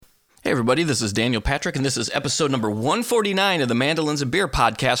Hey everybody, this is Daniel Patrick, and this is episode number 149 of the Mandolins and Beer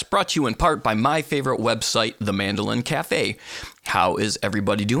podcast, brought to you in part by my favorite website, The Mandolin Cafe. How is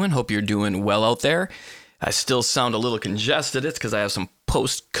everybody doing? Hope you're doing well out there. I still sound a little congested. It's because I have some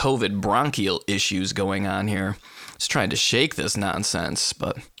post-COVID bronchial issues going on here. Just trying to shake this nonsense,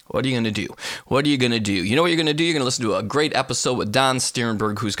 but what are you going to do? What are you going to do? You know what you're going to do? You're going to listen to a great episode with Don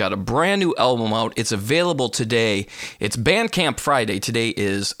Stiernberg, who's got a brand new album out. It's available today. It's Bandcamp Friday. Today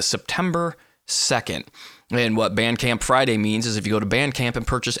is September 2nd. And what Bandcamp Friday means is if you go to Bandcamp and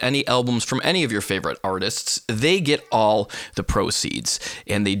purchase any albums from any of your favorite artists, they get all the proceeds.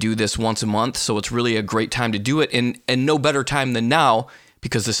 And they do this once a month, so it's really a great time to do it. And no better time than now,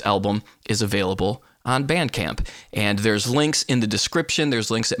 because this album is available on Bandcamp. And there's links in the description.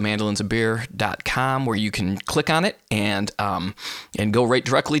 There's links at mandolinsandbeer.com where you can click on it and go right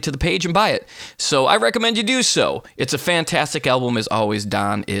directly to the page and buy it. So I recommend you do so. It's a fantastic album. As always,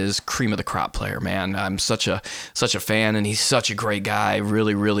 Don is cream of the crop player, man. I'm such a fan, and he's such a great guy.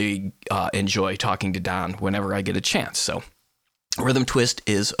 Really enjoy talking to Don whenever I get a chance. So Rhythm Twist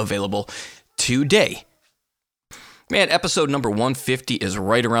is available today. Man, episode number 150 is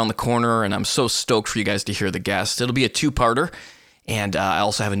right around the corner, and I'm so stoked for you guys to hear the guest. It'll be a two-parter, and I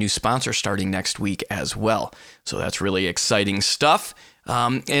also have a new sponsor starting next week as well. So that's really exciting stuff.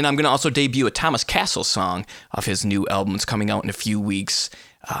 And I'm going to also debut a Thomas Castle song off his new album. It's coming out in a few weeks.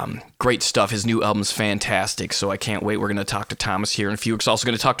 Great stuff. His new album's fantastic, so I can't wait. We're going to talk to Thomas here in a few weeks. Also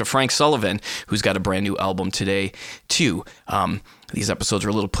going to talk to Frank Sullivan, who's got a brand new album today, too. These episodes are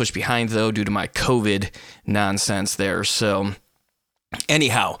a little pushed behind, though, due to my COVID nonsense there. So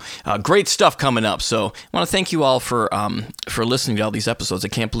anyhow, great stuff coming up. So I want to thank you all for listening to all these episodes. I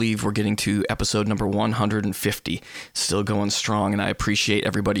can't believe we're getting to episode number 150. Still going strong, and I appreciate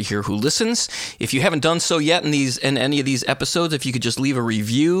everybody here who listens. If you haven't done so yet in any of these episodes, if you could just leave a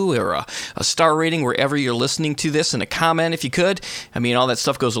review or a star rating wherever you're listening to this, and a comment if you could. I mean, all that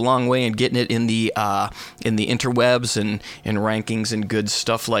stuff goes a long way in getting it in the interwebs and rankings and good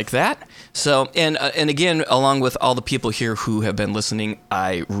stuff like that. So, and again, along with all the people here who have been listening,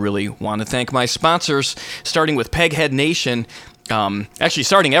 I really want to thank my sponsors, starting with Peghead Nation. Actually,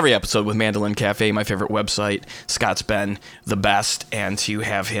 starting every episode with Mandolin Cafe, my favorite website. Scott's been the best, and to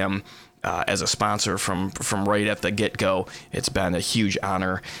have him as a sponsor from right at the get-go, it's been a huge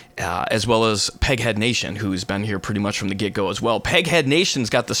honor, as well as Peghead Nation, who's been here pretty much from the get-go as well. Peghead Nation's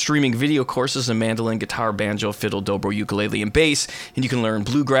got the streaming video courses in mandolin, guitar, banjo, fiddle, dobro, ukulele, and bass, and you can learn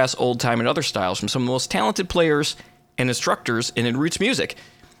bluegrass, old-time, and other styles from some of the most talented players and instructors in roots music.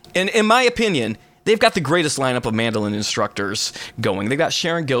 And in my opinion, they've got the greatest lineup of mandolin instructors going. They've got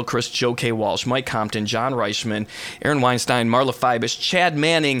Sharon Gilchrist, Joe K. Walsh, Mike Compton, John Reichman, Aaron Weinstein, Marla Fibish, Chad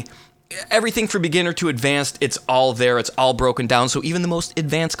Manning. Everything from beginner to advanced, it's all there. It's all broken down, so even the most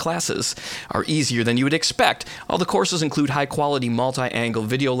advanced classes are easier than you would expect. All the courses include high-quality multi-angle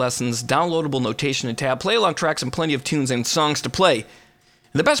video lessons, downloadable notation and tab, play-along tracks, and plenty of tunes and songs to play.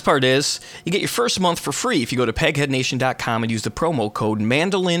 And the best part is, you get your first month for free if you go to pegheadnation.com and use the promo code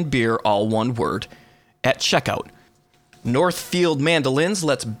MandolinBeer, all one word, at checkout. Northfield Mandolins,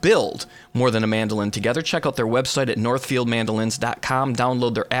 let's build more than a mandolin together. Check out their website at northfieldmandolins.com.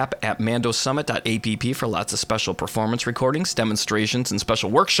 Download their app at mandosummit.app for lots of special performance recordings, demonstrations, and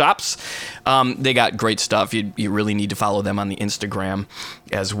special workshops. They got great stuff. You really need to follow them on the Instagram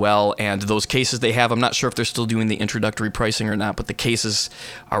as well. And those cases they have, I'm not sure if they're still doing the introductory pricing or not, but the cases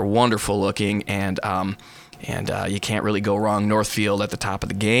are wonderful looking, and you can't really go wrong. Northfield at the top of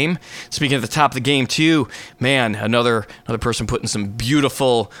the game. Speaking of the top of the game, too, man, another person putting some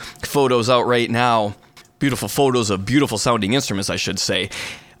beautiful photos out right now. Beautiful photos of beautiful sounding instruments, I should say.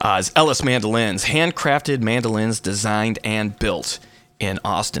 Is Ellis Mandolins. Handcrafted mandolins designed and built in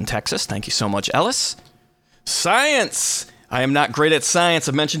Austin, Texas. Thank you so much, Ellis. Science. I am not great at science.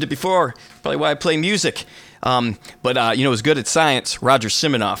 I've mentioned it before. Probably why I play music. But who's good at science? Roger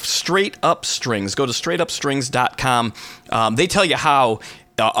Simonoff. Straight Up Strings. Go to straightupstrings.com. They tell you how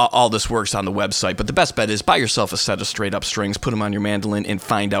all this works on the website, but the best bet is buy yourself a set of straight up strings, put them on your mandolin, and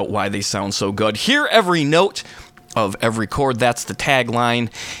find out why they sound so good. Hear every note of every chord. That's the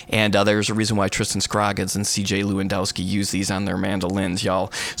tagline, and there's a reason why Tristan Scroggins and CJ Lewandowski use these on their mandolins,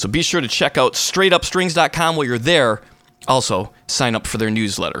 y'all. So be sure to check out straightupstrings.com while you're there. Also, sign up for their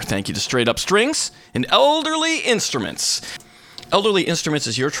newsletter. Thank you to Straight Up Strings and Elderly Instruments. Elderly Instruments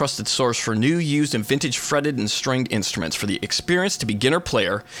is your trusted source for new, used, and vintage fretted and stringed instruments for the experienced beginner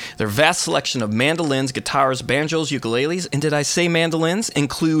player. Their vast selection of mandolins, guitars, banjos, ukuleles, and did I say mandolins,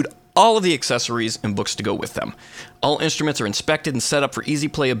 include all of the accessories and books to go with them. All instruments are inspected and set up for easy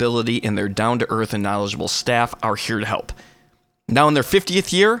playability, and their down-to-earth and knowledgeable staff are here to help. Now in their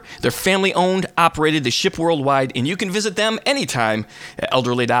 50th year, they're family-owned, operated, they ship worldwide, and you can visit them anytime at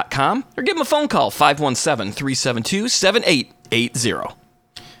elderly.com or give them a phone call, 517-372-7880.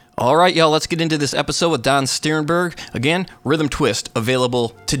 All right, y'all, let's get into this episode with Don Stiernberg. Again, Rhythm Twist,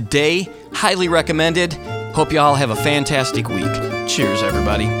 available today. Highly recommended. Hope y'all have a fantastic week. Cheers,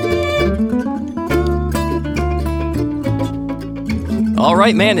 everybody. All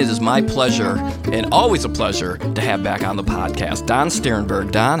right, man, it is my pleasure, and always a pleasure, to have back on the podcast Don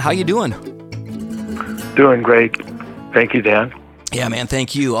Stiernberg. Don, how you doing? Doing great. Thank you, Dan. Yeah, man,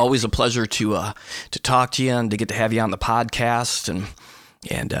 thank you. Always a pleasure to talk to you and to get to have you on the podcast. And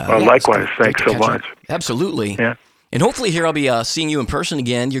likewise, thanks so much. Absolutely. Yeah. And hopefully here I'll be seeing you in person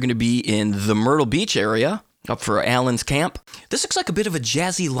again. You're going to be in the Myrtle Beach area up for Alan's camp. This looks like a bit of a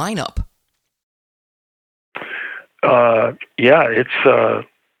jazzy lineup. Yeah, it's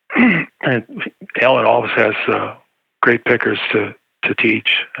Alan always has great pickers to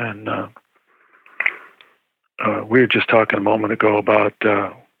teach, and we were just talking a moment ago about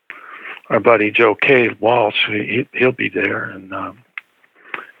our buddy Joe K. Walsh. He'll be there,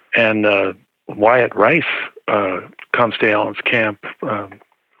 and Wyatt Rice comes to Alan's camp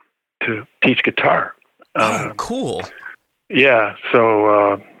to teach guitar. Cool. Yeah,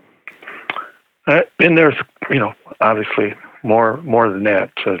 so and there's obviously more than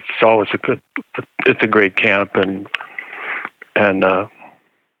that. So it's a great camp, and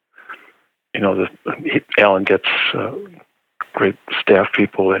Alan gets great staff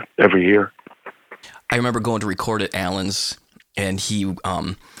people every year. I remember going to record at Alan's, and he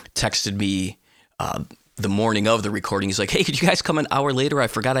texted me the morning of the recording. He's like, "Hey, could you guys come an hour later? I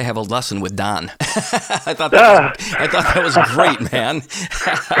forgot I have a lesson with Don." I thought that was great, man.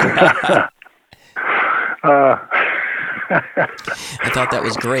 I thought that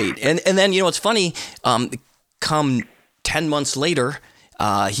was great. And then, it's funny, come 10 months later,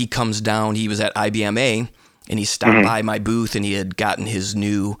 he comes down, he was at IBMA, and he stopped by my booth, and he had gotten his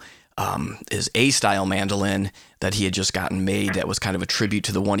new, his A-style mandolin that he had just gotten made that was kind of a tribute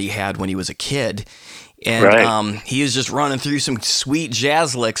to the one he had when he was a kid. And right. He was just running through some sweet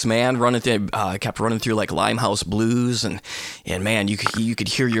jazz licks, man. Kept running through like Limehouse blues, and man, you could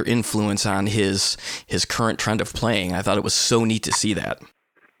hear your influence on his current trend of playing. I thought it was so neat to see that.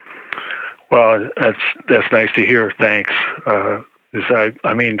 Well, that's nice to hear. Thanks. I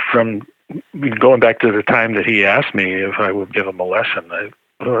mean, from going back to the time that he asked me if I would give him a lesson, I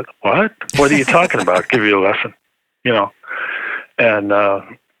thought, what? What are you talking about? Give you a lesson, And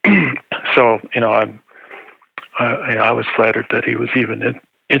so I was flattered that he was even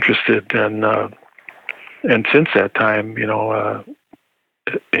interested, and since that time,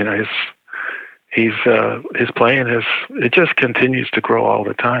 his playing it just continues to grow all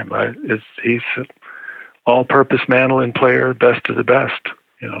the time. He's an all-purpose mandolin player, best of the best.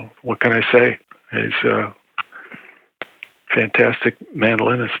 What can I say? He's a fantastic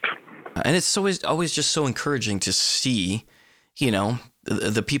mandolinist. And it's always just so encouraging to see,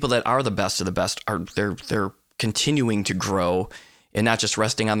 the people that are the best of the best they're continuing to grow and not just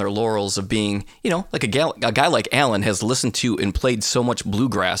resting on their laurels of being, like a guy like Alan has listened to and played so much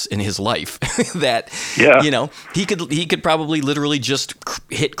bluegrass in his life that, he could probably literally just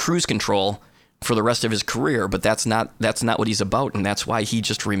hit cruise control for the rest of his career, but that's not what he's about, and that's why he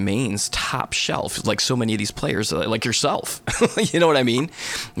just remains top shelf, like so many of these players, like yourself. You know what I mean?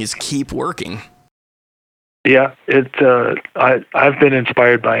 Just keep working. Yeah, I've been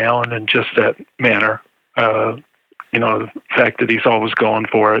inspired by Alan in just that manner. The fact that he's always going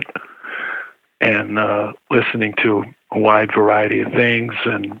for it and listening to a wide variety of things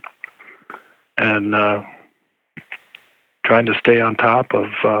and trying to stay on top of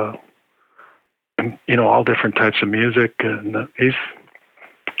all different types of music. And he's,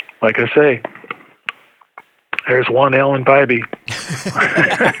 like I say, there's one Alan Bybee.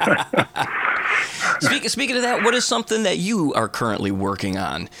 Speaking of that, what is something that you are currently working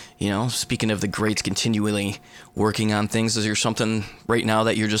on? Speaking of the greats continually working on things, is there something right now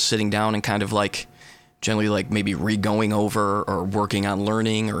that you're just sitting down and kind of like generally like maybe re-going over or working on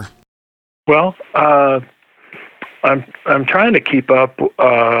learning? Or well, I'm trying to keep up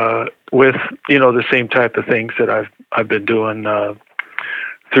with the same type of things that I've been doing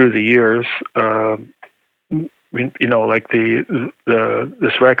through the years. Like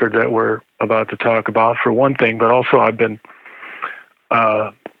this record that we're about to talk about, for one thing, but also I've been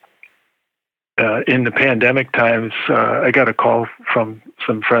in the pandemic times. I got a call from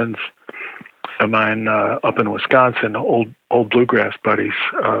some friends of mine up in Wisconsin, old bluegrass buddies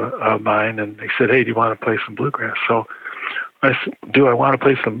of mine, and they said, "Hey, do you want to play some bluegrass?" So I said, "Do I want to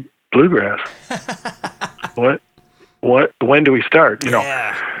play some bluegrass?" What? when do we start? You know.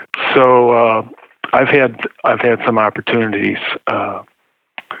 Yeah. So I've had some opportunities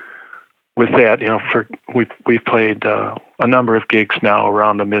with that. You know, we've played a number of gigs now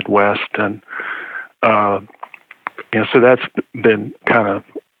around the Midwest, and you know, so that's been kind of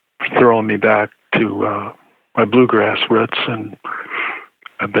throwing me back to my bluegrass roots, and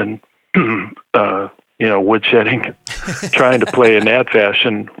I've been you know, woodshedding, trying to play in that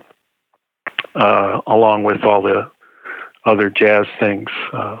fashion along with all the other jazz things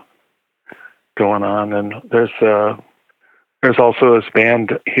going on. And there's also this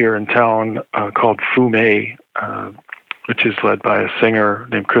band here in town called Fume, which is led by a singer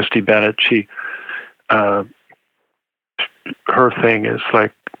named Christy Bennett. She her thing is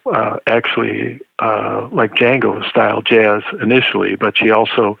like actually like Django style jazz initially, but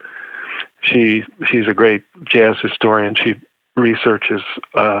she's a great jazz historian. She researches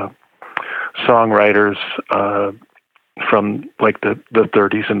songwriters from like the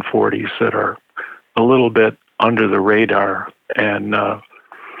 30s and 40s that are a little bit under the radar, and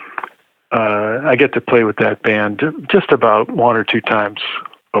I get to play with that band just about one or two times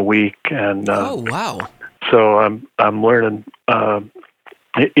a week. And oh wow! So I'm learning.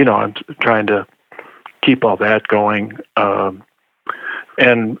 You know, I'm trying to keep all that going,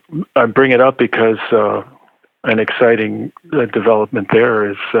 and I bring it up because an exciting development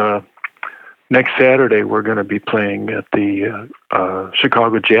there is next Saturday we're going to be playing at the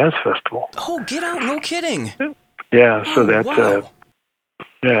Chicago Jazz Festival. Oh, get out! No kidding. Yeah, so that's wow.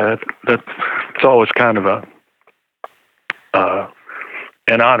 that's always kind of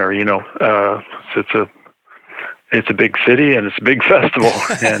an honor, you know. It's a big city and it's a big festival,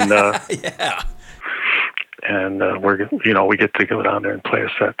 and yeah. And we get to go down there and play a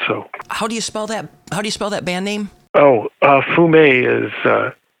set. So how do you spell that? How do you spell that band name? Oh, Fume is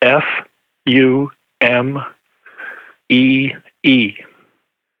F-U-M-E-E.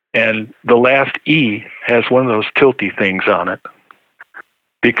 And the last E has one of those tilty things on it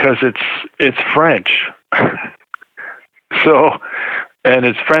because it's French. So, and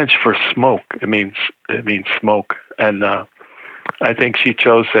it's French for smoke. It means smoke. And I think she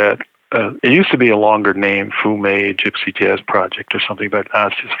chose that. It used to be a longer name, Fume Gypsy Jazz Project or something, but now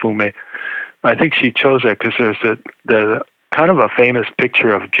it's just Fume. I think she chose that because there's the kind of a famous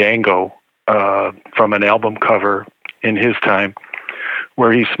picture of Django from an album cover in his time,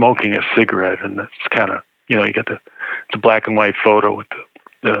 where he's smoking a cigarette, and it's kind of, you know, you get it's a black and white photo with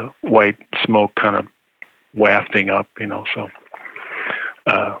the white smoke kind of wafting up, you know. So,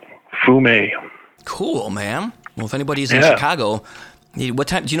 Fume. Cool, man. Well, if anybody's in Chicago, what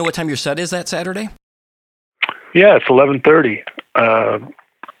time? Do you know what time your set is that Saturday? Yeah, it's 11:30,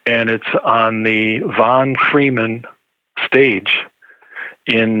 and it's on the Von Freeman stage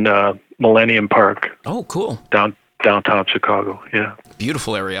in Millennium Park. Oh, cool. Downtown Chicago, yeah.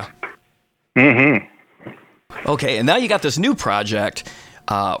 Beautiful area. Mm-hmm. Okay, and now you got this new project,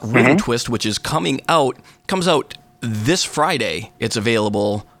 Rhythm Twist, which is comes out this Friday. It's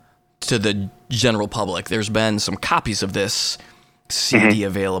available to the general public. There's been some copies of this CD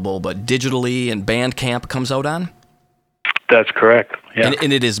available, but digitally and Bandcamp comes out on? That's correct, yeah.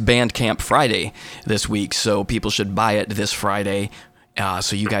 And it is Bandcamp Friday this week, so people should buy it this Friday,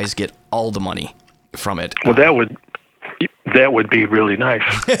 so you guys get all the money from it. Well, that would be really nice.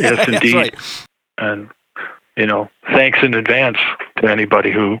 Yes, indeed. Right. And, you know, thanks in advance to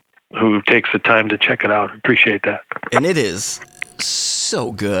anybody who takes the time to check it out. Appreciate that. And it is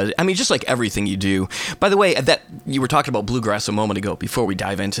so good. I mean, just like everything you do. By the way, that you were talking about bluegrass a moment ago before we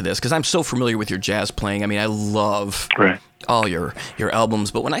dive into this, because I'm so familiar with your jazz playing. I mean, I love all your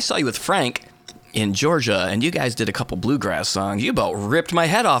albums. But when I saw you with Frank in Georgia, and you guys did a couple bluegrass songs, you about ripped my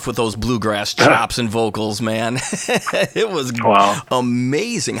head off with those bluegrass chops and vocals, man. It was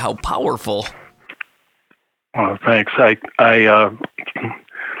amazing how powerful. Well, thanks. I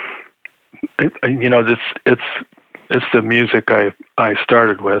you know, it's the music I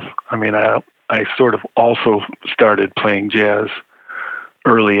started with. I mean, I sort of also started playing jazz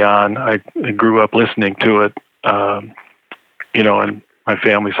early on. I grew up listening to it, you know, in my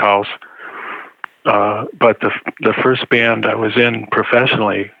family's house. But the first band I was in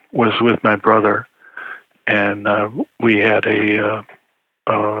professionally was with my brother, and we had a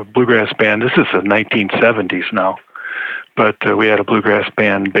bluegrass band. This is the 1970s now, but we had a bluegrass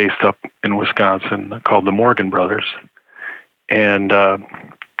band based up in Wisconsin called the Morgan Brothers, and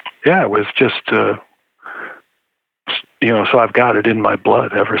it was just you know. So I've got it in my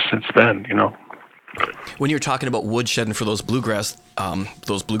blood ever since then, you know. When you're talking about woodshedding for those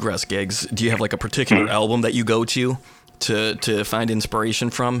bluegrass gigs, do you have like a particular album that you go to find inspiration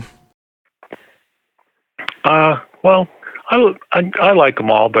from? Well, I like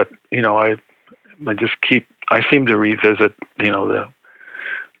them all, but I seem to revisit the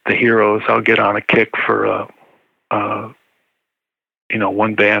heroes. I'll get on a kick for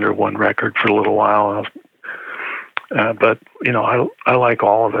one band or one record for a little while. But I like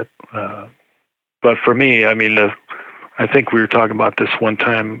all of it. But for me, I mean, I think we were talking about this one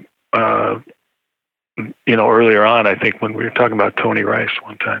time. Earlier on, I think when we were talking about Tony Rice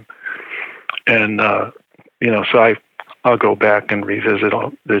one time, and so I'll go back and revisit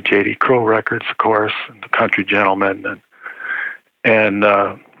all the J.D. Crowe records, of course, and the Country Gentlemen, and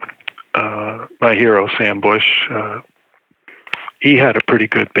my hero Sam Bush. He had a pretty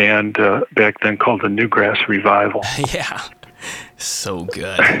good band back then called the Newgrass Revival. Yeah, so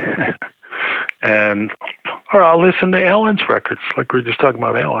good. Or I'll listen to Alan's records, like we were just talking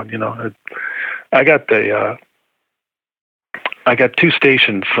about Alan. I got two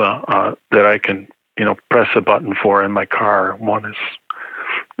stations that I can press a button for in my car. One is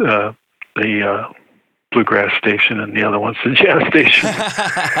the bluegrass station, and the other one's the jazz station.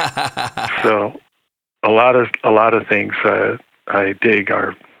 So a lot of things I dig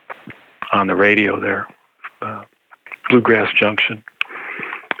are on the radio there. Bluegrass Junction,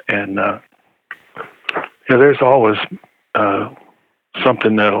 and there's always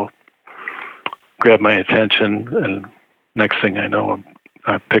something that'll grab my attention, and next thing I know,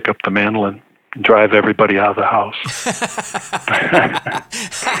 I pick up the mandolin and drive everybody out of the house.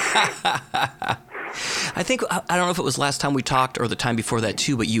 I think, I don't know if it was last time we talked or the time before that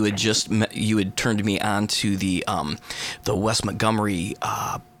too, but you had turned me on to the Wes Montgomery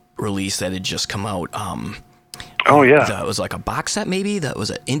release that had just come out. Oh yeah, it was like a box set, maybe. That was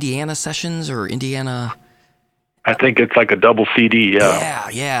Indiana Sessions or Indiana. I think it's like a double CD. Yeah.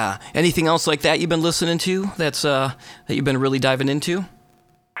 Yeah. Anything else like that you've been listening to? That you've been really diving into?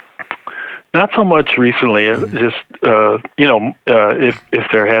 Not so much recently. Just if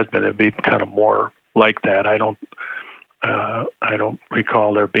there has been, it'd be kind of more like that. I don't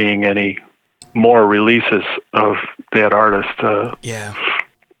recall there being any more releases of that artist. Yeah.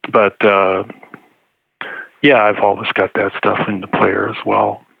 But I've always got that stuff in the player as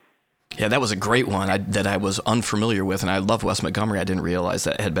well. Yeah, that was a great one that I was unfamiliar with, and I love Wes Montgomery. I didn't realize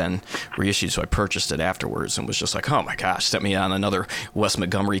that had been reissued, so I purchased it afterwards and was just like, oh my gosh, set me on another Wes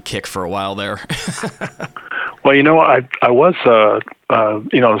Montgomery kick for a while there. Well, I was,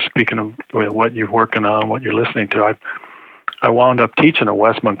 speaking of what you're working on, what you're listening to, I wound up teaching a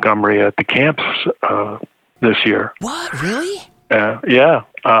Wes Montgomery at the camps this year. What, really? Yeah.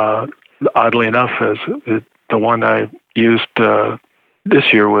 Oddly enough, the one I used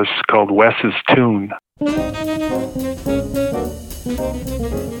this year was called Wes's Tune.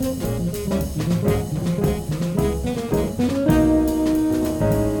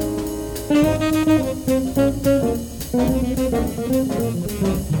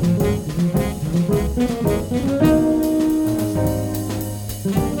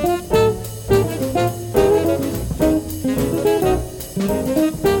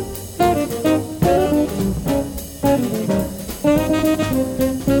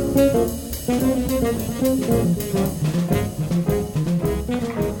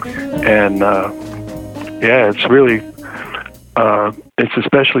 And it's really it's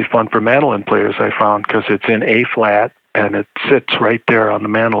especially fun for mandolin players, I found, because it's in A flat and it sits right there on the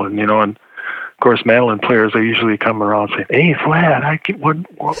mandolin, and of course mandolin players are usually coming around saying A flat.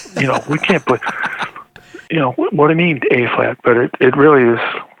 We can't play. What do you mean A flat? But it really is.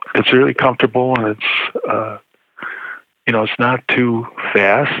 It's really comfortable, and it's it's not too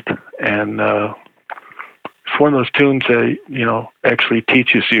fast, and it's one of those tunes that actually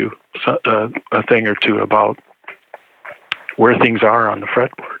teaches you a thing or two about where things are on the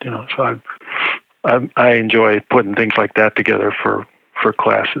fretboard. So I enjoy putting things like that together for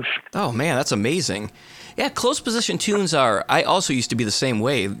classes. Oh man, that's amazing. Yeah, close position tunes are. I also used to be the same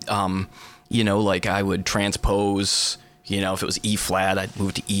way. Like I would transpose. If it was E flat, I'd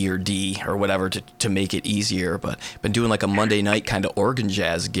move to E or D or whatever to make it easier. But been doing like a Monday night kind of organ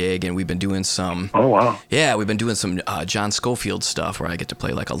jazz gig, and we've been doing some. Oh wow! Yeah, we've been doing some John Scofield stuff where I get to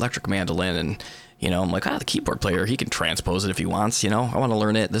play like electric mandolin, and I'm like, the keyboard player, he can transpose it if he wants. I want to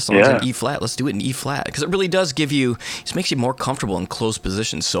learn it. This song's in E flat. Let's do it in E flat, because it really does it makes you more comfortable in close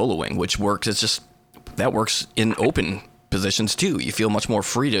position soloing, which works. It's just that works in open positions too. You feel much more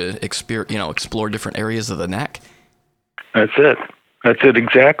free to explore different areas of the neck. That's it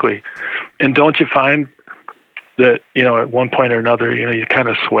exactly. And don't you find that, at one point or another, you kind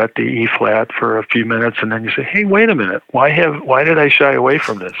of sweat the E flat for a few minutes, and then you say, hey, wait a minute, why did I shy away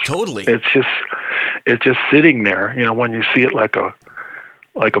from this? Totally. It's just sitting there, when you see it like a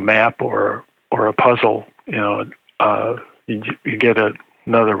map or or a puzzle, you get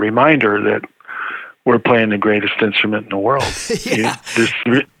another reminder that we're playing the greatest instrument in the world. Yeah.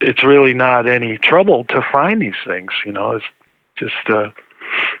 It's really not any trouble to find these things. It's just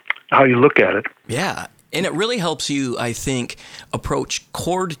how you look at it. Yeah. And it really helps you, I think, approach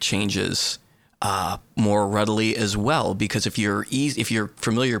chord changes more readily as well, because if you're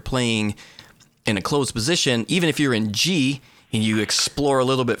familiar playing in a closed position, even if you're in G and you explore a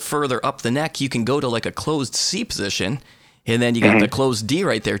little bit further up the neck, you can go to like a closed C position, and then you got the closed D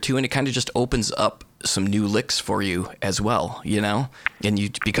right there too, and it kind of just opens up some new licks for you as well, and you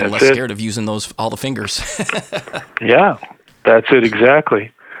become less scared of using all the fingers. Yeah, that's it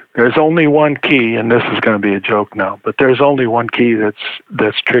exactly. There's only one key, and this is going to be a joke now, but there's only one key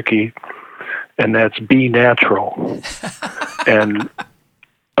that's tricky, and that's B natural. And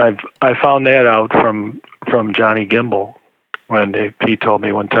I found that out from Johnny Gimbel when he told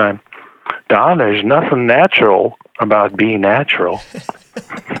me one time, Don, there's nothing natural about B natural.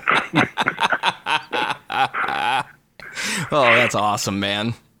 Oh, that's awesome,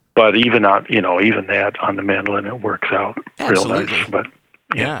 man. But even that on the mandolin, it works out real nice. But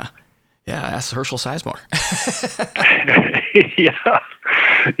yeah, ask Herschel Sizemore. yeah.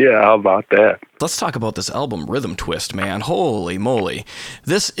 How about that? Let's talk about this album, Rhythm Twist, man. Holy moly,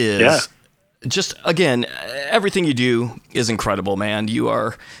 this is just, again, everything you do is incredible, man. You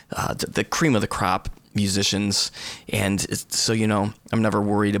are the cream of the crop musicians, and so I'm never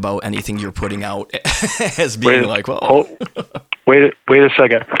worried about anything you're putting out as being wait a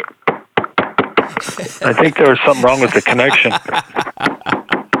second. I think there was something wrong with the connection.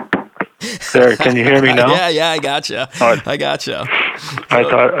 There, can you hear me now? Yeah, I gotcha. I gotcha.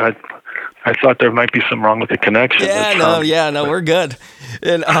 I thought there might be something wrong with the connection. No, we're good.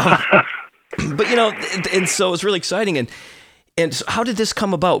 And but and so it's really exciting. And so how did this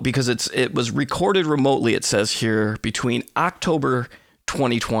come about? Because it was recorded remotely, it says here, between October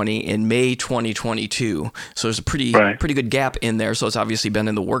 2020 and May 2022. So there's a pretty good gap in there. So it's obviously been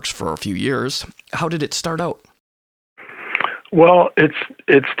in the works for a few years. How did it start out? Well, it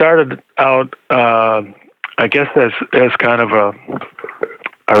started out, I guess, as kind of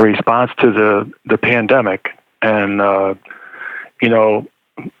a response to the pandemic, and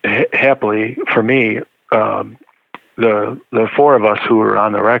happily for me, the four of us who were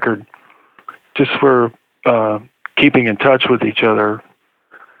on the record just were keeping in touch with each other,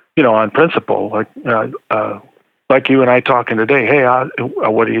 on principle, like you and I talking today. Hey,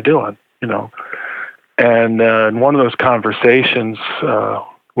 what are you doing? And in one of those conversations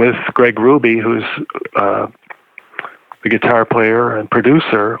with Greg Ruby, who's the guitar player and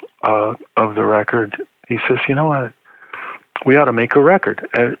producer of the record, he says, "You know what? We ought to make a record,"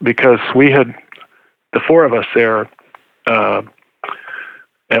 because we had the four of us there.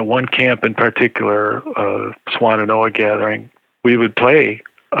 At one camp in particular, Swannanoa Gathering, we would play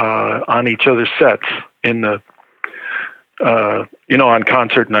on each other's sets in the, on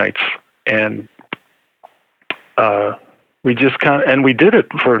concert nights, and we just and we did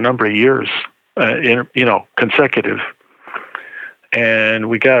it for a number of years, consecutive, and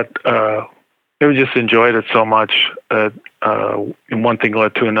we got, we just enjoyed it so much that, and one thing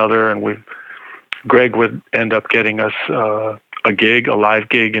led to another, and Greg would end up getting us a live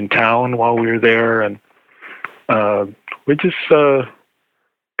gig in town while we were there, and we just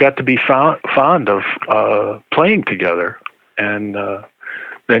got to be fond of playing together. And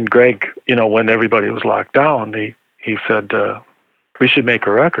then Greg, when everybody was locked down, he said, we should make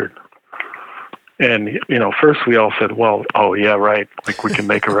a record. And, first we all said, well, oh, yeah, right, like we can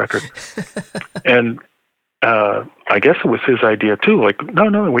make a record. And I guess it was his idea too, like,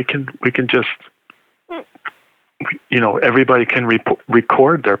 no, we can just, everybody can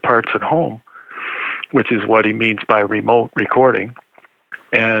record their parts at home, which is what he means by remote recording.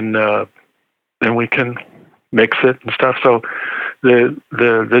 And then we can mix it and stuff. So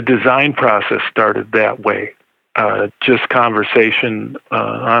the design process started that way. Just conversation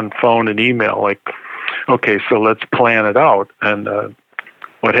on phone and email, like, okay, so let's plan it out. And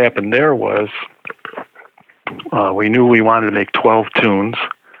what happened there was we knew we wanted to make 12 tunes,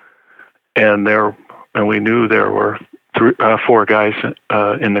 and we knew there were four guys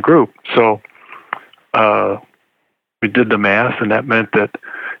in the group. So we did the math, and that meant that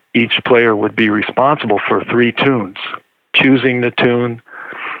each player would be responsible for 3 tunes, choosing the tune,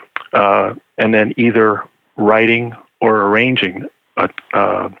 and then either writing or arranging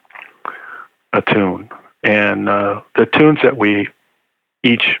a tune. And the tunes that we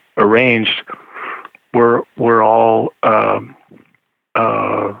each arranged were all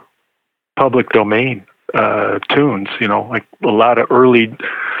public domain tunes, like a lot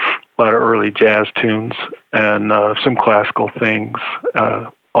lot of early jazz tunes and some classical things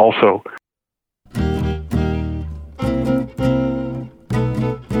also.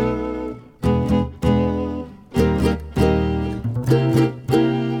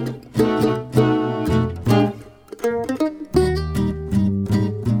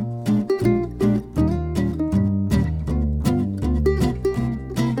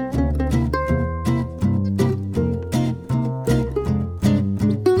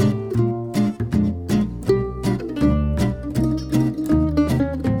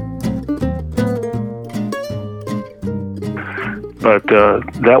 But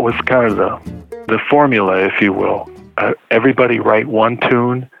that was kind of the formula, if you will. Everybody write one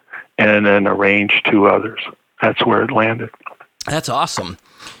tune and then arrange two others. That's where it landed. That's awesome.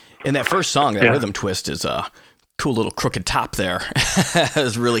 And that first song, that rhythm twist, is a cool little crooked top there. It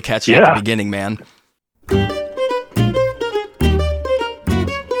was really catchy at the beginning, man.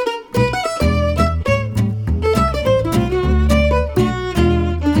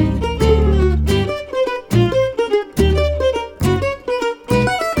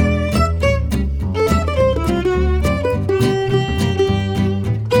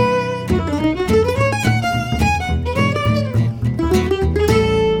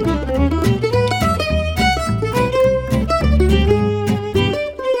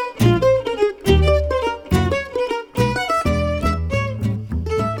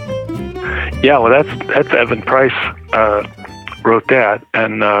 Yeah, well, that's Evan Price wrote that,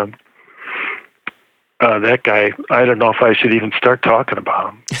 and that guy, I don't know if I should even start talking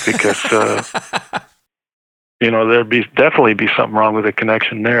about him because there'd definitely be something wrong with the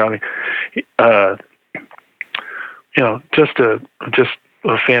connection there. I mean, just a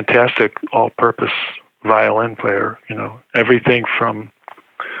fantastic all-purpose violin player. Everything from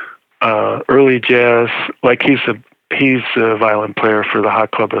early jazz, like he's a violin player for the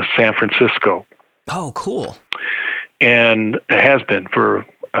Hot Club of San Francisco. Oh, cool. And has been for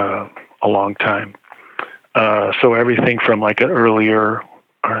a long time. So everything from like an earlier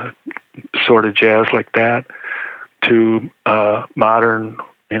sort of jazz like that to modern,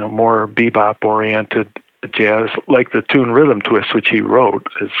 more bebop-oriented jazz, like the tune Rhythm Twist, which he wrote,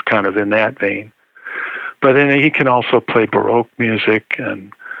 is kind of in that vein. But then he can also play Baroque music,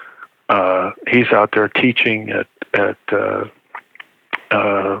 and he's out there teaching at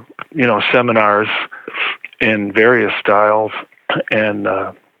seminars in various styles, and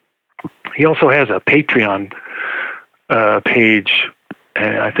he also has a Patreon page,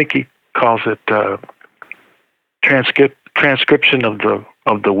 and I think he calls it transcription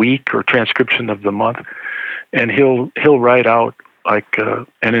of the week or transcription of the month, and he'll write out like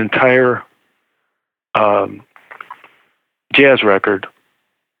an entire jazz record.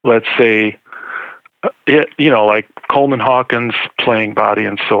 Let's say, like Coleman Hawkins playing Body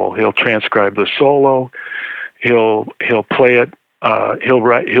and Soul. He'll transcribe the solo. He'll play it.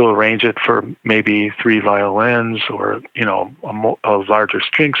 He'll arrange it for maybe 3 violins or a larger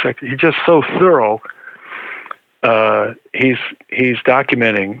string section. He's just so thorough. He's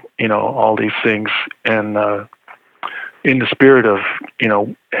documenting all these things, and in the spirit of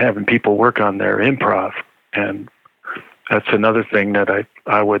having people work on their improv, and that's another thing that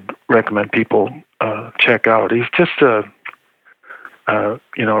I would recommend people check out. He's just a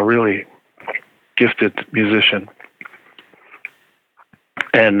really gifted musician,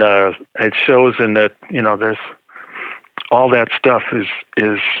 and it shows in that there's all that stuff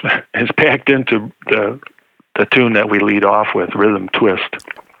is packed into the tune that we lead off with, Rhythm Twist.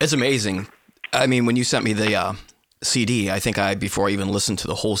 It's amazing. I mean, when you sent me the CD, I think before I even listened to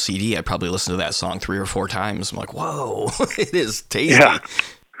the whole CD, I probably listened to that song 3 or 4 times. I'm like, whoa, it is tasty.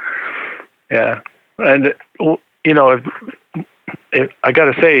 Yeah. And, I got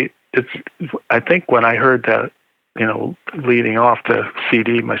to say, I think when I heard that, leading off the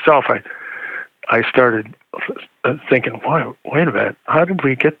CD myself, I started thinking, wait a minute, how did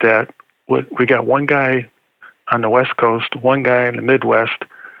we get that? We got one guy on the West Coast, one guy in the Midwest,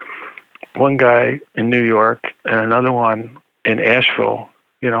 one guy in New York, and another one in Asheville,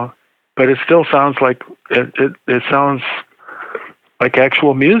 but it still sounds like it sounds like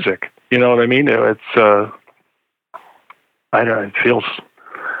actual music. You know what I mean? It's I don't know. It feels.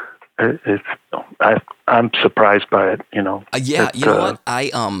 I'm surprised by it. Yeah, you know what?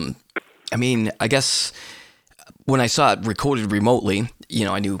 I mean, I guess when I saw it recorded remotely,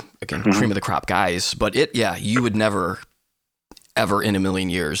 I knew, again, cream of the crop guys, but you would never ever in a million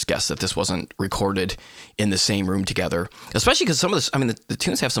years guessed that this wasn't recorded in the same room together, especially because some of this, I mean, the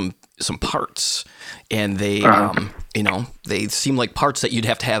tunes have some parts, and they, they seem like parts that you'd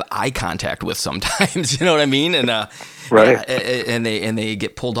have to have eye contact with sometimes, you know what I mean? And, right. yeah, and they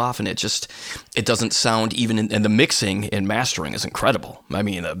get pulled off, and it doesn't sound even, and the mixing and mastering is incredible. I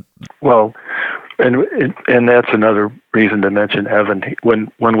mean, well, and that's another reason to mention Evan.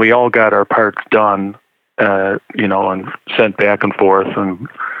 When we all got our parts done, and sent back and forth and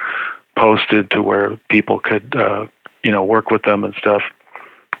posted to where people could, work with them and stuff.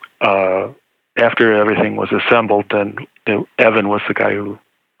 After everything was assembled, then Evan was the guy who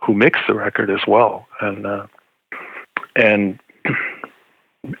mixed the record as well. And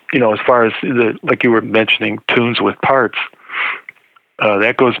as far as like you were mentioning, tunes with parts,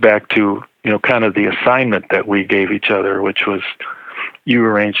 that goes back to, kind of the assignment that we gave each other, which was, you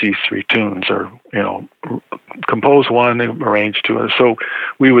arrange these 3 tunes, or, compose one, arrange 2. So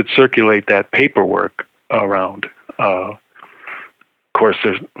we would circulate that paperwork around. Of course,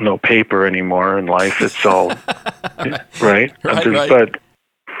 there's no paper anymore in life. It's all, right? Right. But,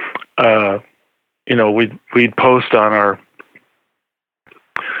 we'd post on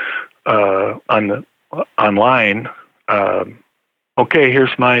our, online, okay,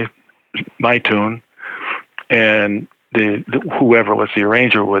 here's my tune. And whoever was the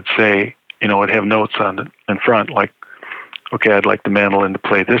arranger would say, would have notes in front, like, okay, I'd like the mandolin to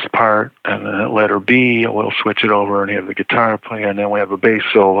play this part, and then at letter B, we'll switch it over and have the guitar play, and then we have a bass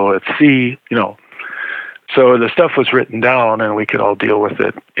solo at C, So the stuff was written down, and we could all deal with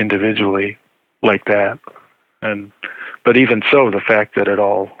it individually like that. But even so, the fact that it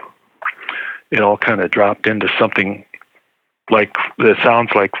all kind of dropped into something like that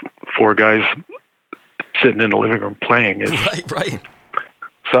sounds like 4 guys sitting in the living room playing is right.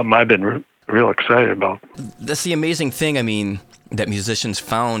 Something I've been real excited about. That's the amazing thing, I mean, that musicians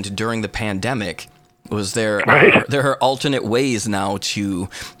found during the pandemic was there are alternate ways now to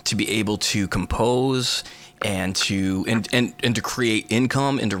be able to compose and to create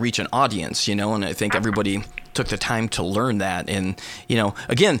income and to reach an audience, and I think everybody took the time to learn that. And,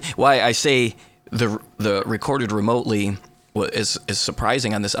 again, why I say the recorded remotely is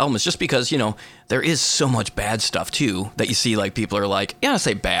surprising on this album is just because, there is so much bad stuff too that you see, like, people are like, I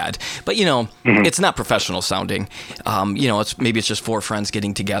say bad, but it's not professional sounding. It's just 4 friends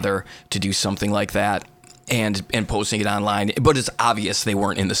getting together to do something like that and posting it online, but it's obvious they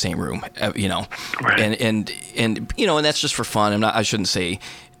weren't in the same room, Right. and that's just for fun. I shouldn't say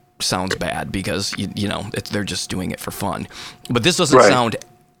sounds bad because they're just doing it for fun, but this doesn't sound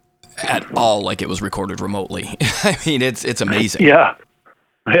at all like it was recorded remotely. I mean, it's amazing. Yeah,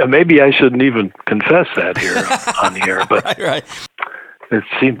 maybe I shouldn't even confess that here on the air, but right.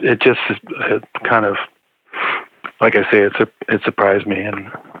 It just kind of, like I say, it surprised me,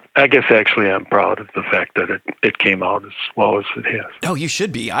 and I guess actually I'm proud of the fact that it came out as well as it has. Oh, you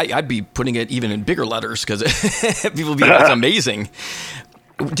should be. I'd be putting it even in bigger letters because people be that's amazing.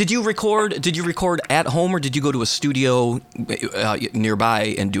 Did you record at home, or did you go to a studio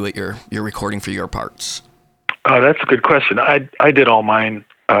nearby and do it your recording for your parts? That's a good question. I did all mine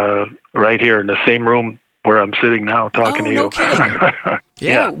right here in the same room where I'm sitting now talking to you. No kidding.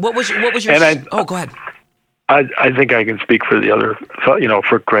 Yeah. What was your? And go ahead. I think I can speak for the other,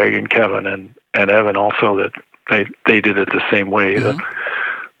 for Craig and Kevin and Evan also, that they did it the same way. Mm-hmm.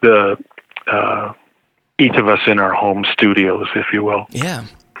 Each of us in our home studios, if you will. Yeah.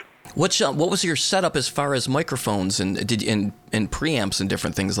 What was your setup as far as microphones and preamps and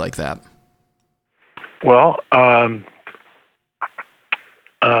different things like that? Well, a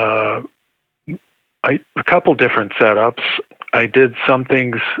couple different setups. I did some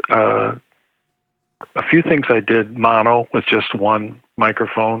things. A few things I did mono with just one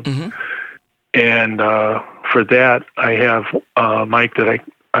microphone, mm-hmm. And for that I have a mic that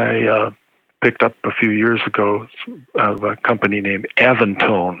I picked up a few years ago of a company named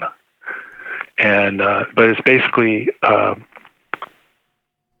Avantone, and but it's basically a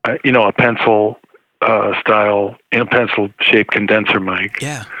pencil style, pencil shaped condenser mic.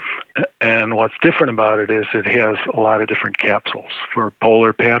 Yeah. And what's different about it is it has a lot of different capsules for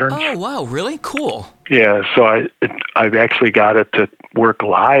polar patterns. Oh wow, really cool. Yeah, so I've actually got it to work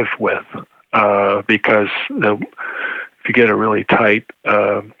live with because if you get a really tight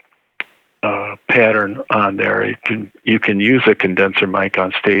pattern on there, you can use a condenser mic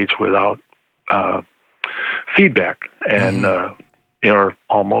on stage without feedback, and or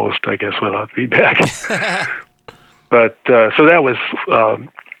almost, I guess, without feedback. But so that was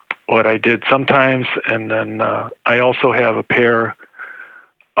what I did sometimes, and then I also have a pair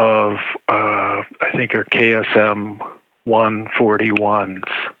of I think are KSM 141s.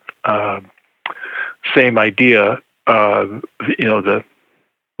 Same idea. The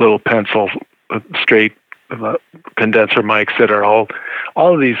little pencil straight condenser mics that are all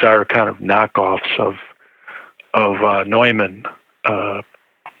of these are kind of knockoffs of Neumann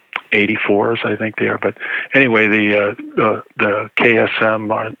 84s, I think they are. But anyway, the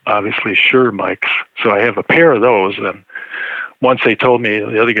KSM are obviously Shure mics, so I have a pair of those. And once the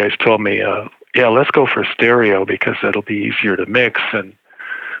other guys told me, yeah, let's go for stereo because it'll be easier to mix and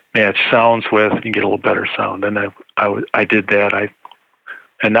match sounds with, and get a little better sound. And I did that.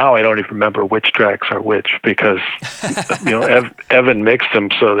 And now I don't even remember which tracks are which because Evan mixed them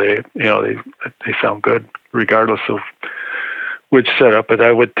so they sound good regardless of which setup. But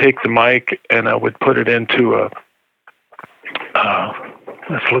I would take the mic and I would put it into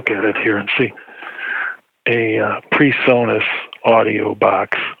let's look at it here and see, a PreSonus audio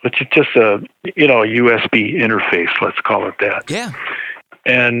box, which is just a USB interface, let's call it that. Yeah.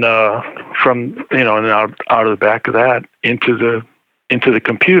 And from and out of the back of that into the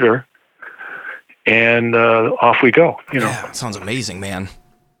computer, and off we go. Yeah, sounds amazing, man.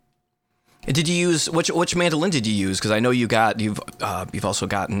 And did you use which mandolin did you use? Because I know you've also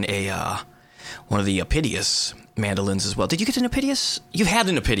gotten a one of the Apitius mandolins as well. Did you get an Apitius? You've had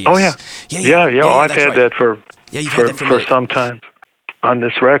an Apitius. Oh yeah. Yeah. I've had that for some time. On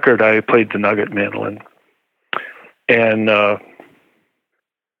this record, I played the Nugget mandolin, and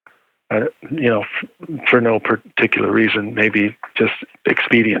for no particular reason, maybe just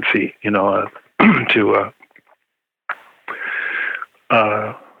expediency, to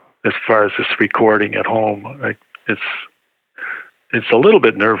as far as this recording at home, it's a little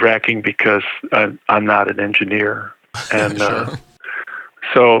bit nerve-wracking because I'm not an engineer, and sure.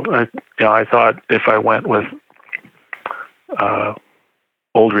 So I thought if I went with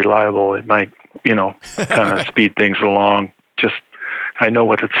old reliable, it might kind of speed things along. Just I know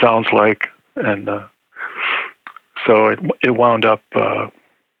what it sounds like, and so it wound up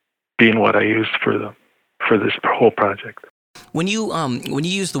being what I used for this whole project. When you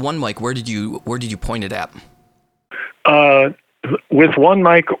used the one mic, where did you point it at? With one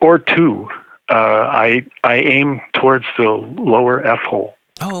mic or two, I aim towards the lower F hole.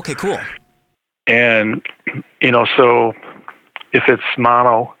 Oh, okay, cool. And so if it's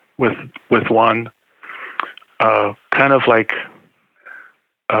mono with one, kind of like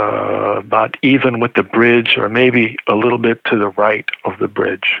about even with the bridge, or maybe a little bit to the right of the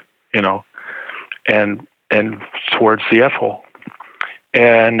bridge, and towards the F hole.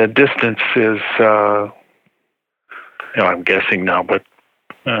 And the distance is, I'm guessing now, but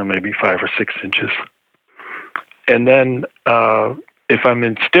maybe 5 or 6 inches. And then if I'm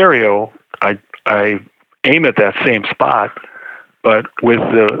in stereo, I aim at that same spot, but with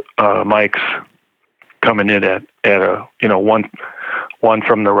the mics coming in at a one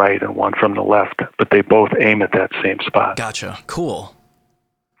from the right and one from the left, but they both aim at that same spot. Gotcha. Cool.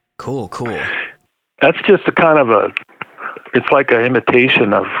 That's just it's like an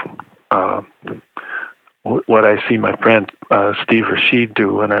imitation of what I see my friend Steve Rashid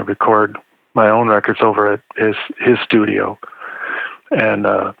do when I record my own records over at his studio. And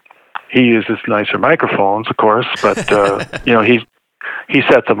he uses nicer microphones, of course, but he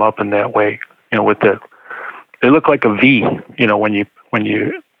sets them up in that way, they look like a V, when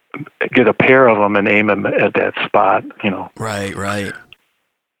you get a pair of them and aim them at that spot, Right.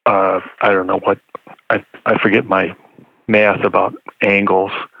 I don't know what, I forget my math about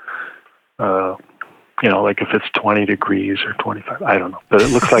angles, like if it's 20 degrees or 25, I don't know, but it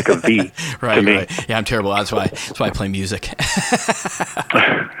looks like a V to me. Right. Yeah, I'm terrible. That's why I play music.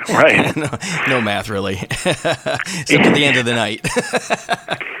 Right. No math, really, except at the end of the night.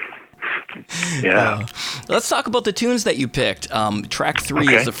 Yeah. Let's talk about the tunes that you picked. Track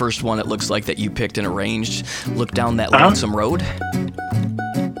 3 is the first one, it looks like, that you picked and arranged. Look Down That Lonesome Road.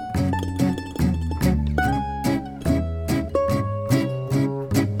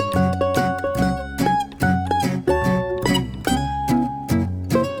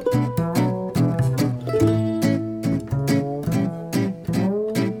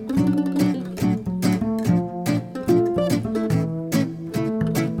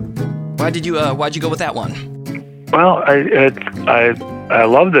 Why'd you go with that one? Well, I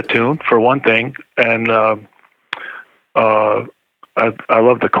love the tune for one thing, and I love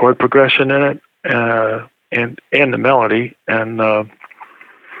the chord progression in it, and the melody, and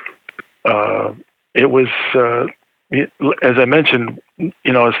it was as I mentioned,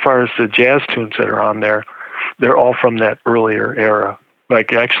 as far as the jazz tunes that are on there, they're all from that earlier era,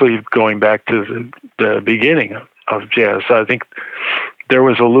 like actually going back to the beginning of jazz. I think there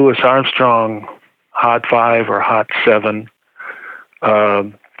was a Louis Armstrong Hot 5 or Hot 7.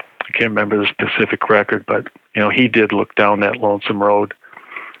 I can't remember the specific record, but he did Look Down That Lonesome Road,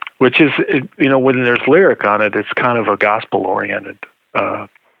 which is, when there's lyric on it, it's kind of a gospel-oriented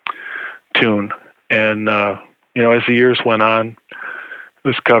tune. And as the years went on, it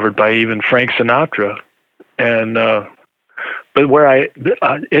was covered by even Frank Sinatra. And but where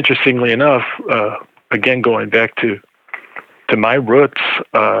interestingly enough, again going back to my roots,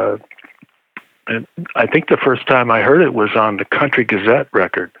 and I think the first time I heard it was on the Country Gazette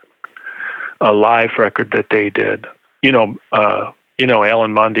record, a live record that they did.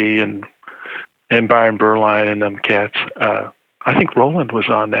 Alan Mundy and Byron Berline and them cats. I think Roland was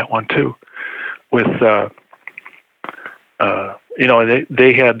on that one too. With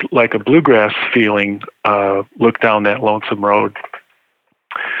they had like a bluegrass feeling. Look Down That Lonesome Road,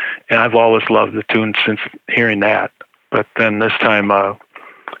 and I've always loved the tune since hearing that. But then this time,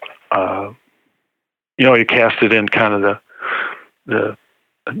 he cast it in kind of the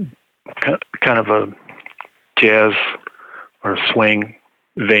kind of a jazz or swing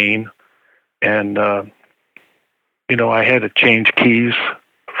vein, and I had to change keys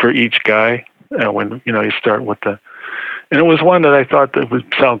for each guy when you start with and it was one that I thought that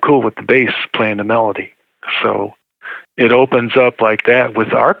would sound cool with the bass playing the melody. So it opens up like that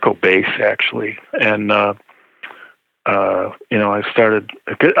with arco bass actually, and I started.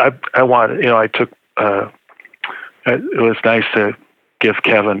 I wanted. I took. It was nice to give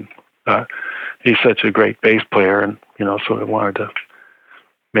Kevin. He's such a great bass player, and so I wanted to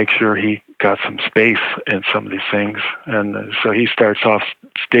make sure he got some space in some of these things. And so he starts off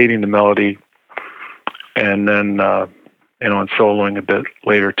stating the melody, and then and soloing a bit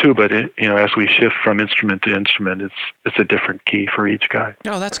later too. But as we shift from instrument to instrument, it's a different key for each guy.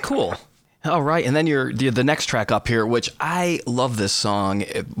 Oh, that's cool. All right, and then the next track up here, which I love this song.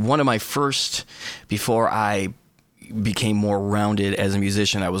 One of my first, before I became more rounded as a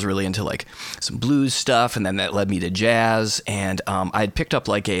musician, I was really into like some blues stuff, and then that led me to jazz. And I had picked up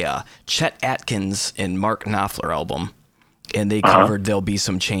like a Chet Atkins and Mark Knopfler album, and they covered "There'll Be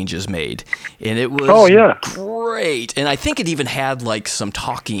Some Changes Made," and it was great. And I think it even had like some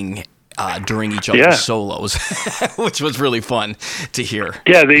talking during each other's solos, which was really fun to hear.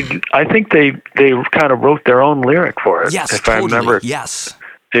 Yeah, I think they kind of wrote their own lyric for it. Yes, if totally. I remember. Yes.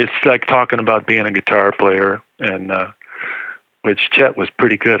 It's like talking about being a guitar player, and which Chet was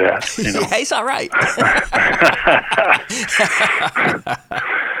pretty good at. Yeah, he's all right.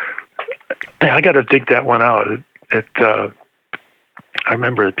 I got to dig that one out. I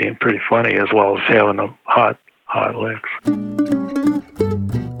remember it being pretty funny as well as having them hot licks.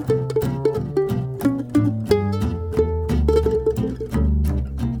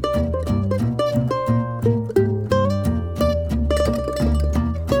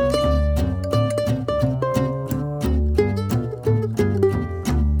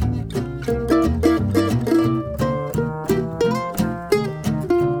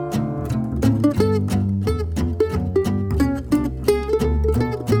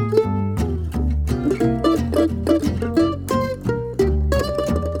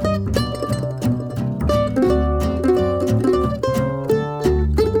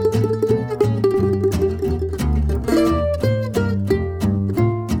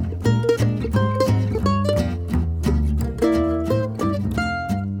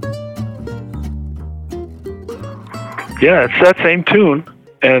 Yeah, it's that same tune,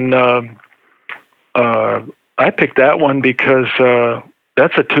 and I picked that one because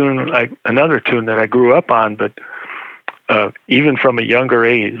that's a tune, another tune that I grew up on. But even from a younger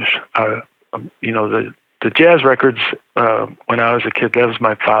age, the jazz records when I was a kid, that was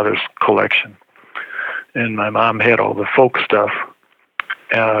my father's collection, and my mom had all the folk stuff.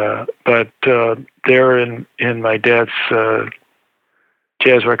 But there in my dad's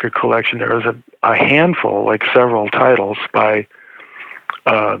jazz record collection, there was a handful, like several titles by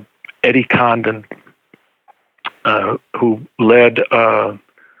Eddie Condon, who led, I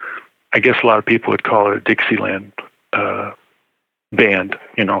guess a lot of people would call it a Dixieland band,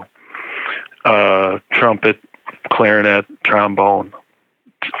 trumpet, clarinet, trombone,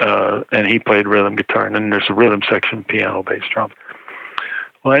 and he played rhythm guitar, and then there's a rhythm section, piano, bass, drum.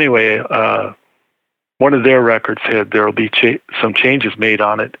 Well, anyway, one of their records had "There'll Be Some Changes Made"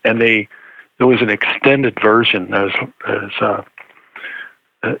 on it, and there was an extended version. As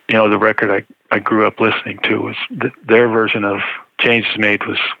the record I grew up listening to was their version of "Changes Made"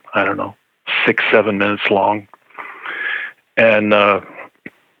 was, I don't know, 6-7 minutes long, and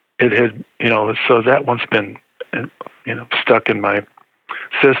it had so that one's been stuck in my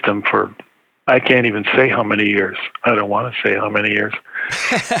system for, I can't even say how many years. I don't want to say how many years.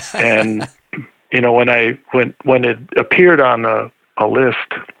 And when it appeared on a list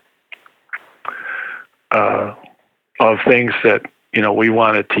of things that we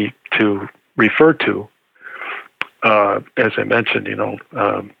wanted to refer to, as I mentioned,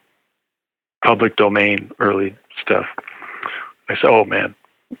 public domain early stuff. I said, "Oh man,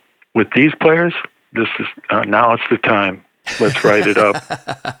 with these players, this is now it's the time. Let's write it up."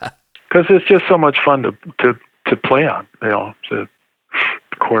 Because it's just so much fun to play on. The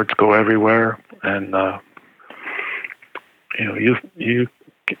chords go everywhere, and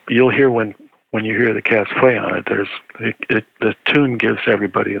you'll hear when you hear the cats play on it. The tune gives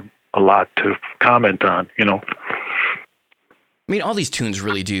everybody a lot to comment on. I mean, all these tunes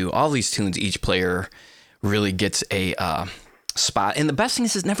really do. All these tunes, each player really gets a spot, and the best thing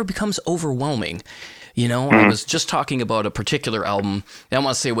is it never becomes overwhelming. I was just talking about a particular album. I don't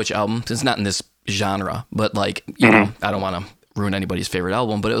want to say which album. It's not in this genre, but I don't want to ruin anybody's favorite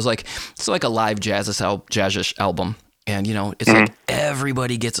album. But it's like a live jazzish album, and it's like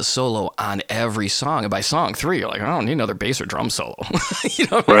everybody gets a solo on every song. And by song 3, you're like, I don't need another bass or drum solo.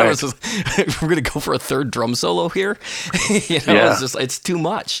 Right. We're gonna go for a third drum solo here. It's too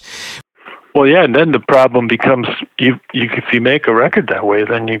much. Well, yeah, and then the problem becomes if you make a record that way,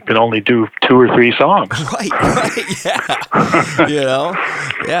 then you can only do 2 or 3 songs. Right, yeah.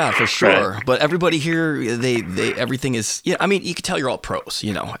 Yeah, for sure. Right. But everybody here, they everything is, I mean, you can tell you're all pros,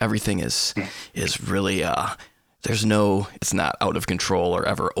 everything is really, it's not out of control or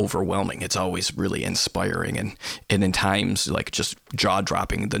ever overwhelming. It's always really inspiring and in times like just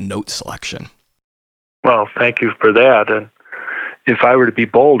jaw-dropping the note selection. Well, thank you for that. And if I were to be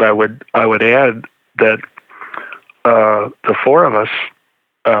bold, I would add that the 4 of us,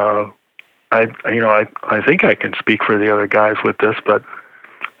 I think I can speak for the other guys with this, but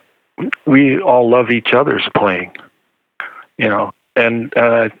we all love each other's playing, and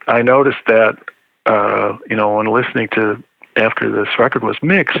I noticed that when listening to after this record was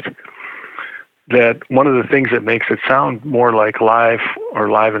mixed, that one of the things that makes it sound more like live or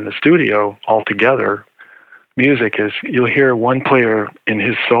live in the studio altogether music is you'll hear one player in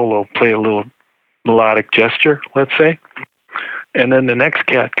his solo play a little melodic gesture, let's say, and then the next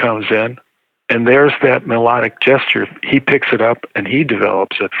cat comes in and there's that melodic gesture. He picks it up and he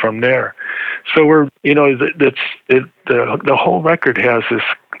develops it from there. So the whole record has this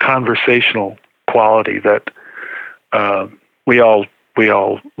conversational quality that we all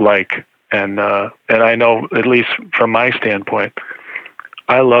like, and I know, at least from my standpoint,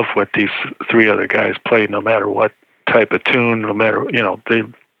 I love what these 3 other guys play, no matter what type of tune, no matter, they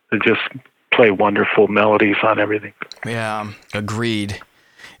just play wonderful melodies on everything. Yeah, agreed.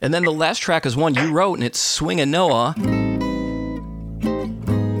 And then the last track is one you wrote, and it's Swingin' Noah.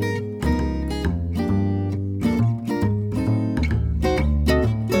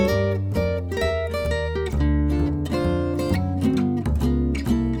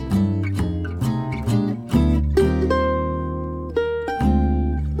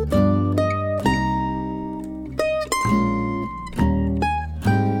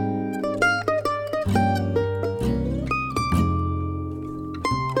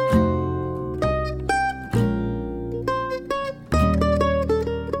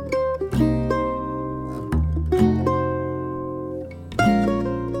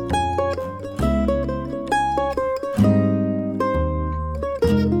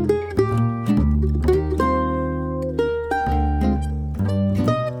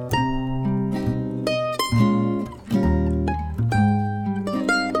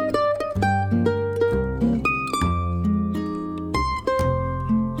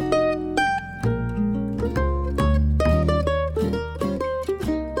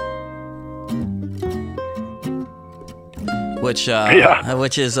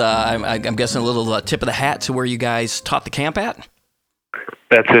 Which is, I'm guessing, a little tip of the hat to where you guys taught the camp at?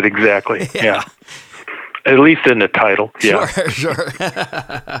 That's it, exactly. Yeah. At least in the title. Yeah. Sure.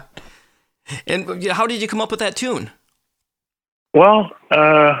 And how did you come up with that tune? Well,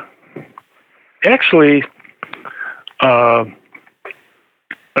 actually, it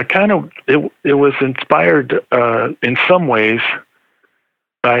was inspired in some ways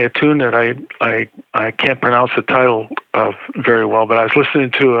by a tune that I can't pronounce the title of very well, but I was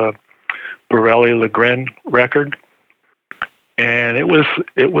listening to a Borelli Legren record, and it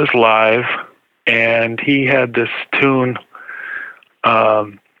was live, and he had this tune.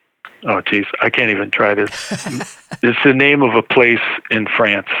 Oh geez, I can't even try this. It's the name of a place in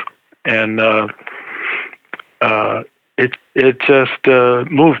France, and it just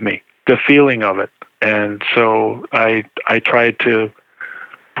moved me, the feeling of it, and so I tried to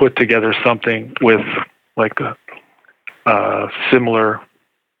put together something with like a similar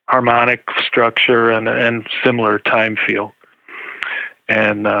harmonic structure and similar time feel.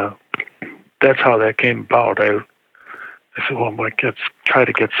 And that's how that came about. I said, well, let's try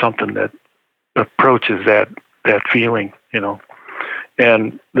to get something that approaches that feeling,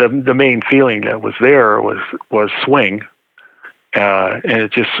 And the main feeling that was there was swing, and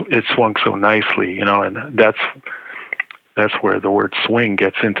it swung so nicely, and that's where the word swing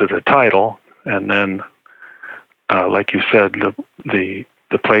gets into the title. And then, like you said, the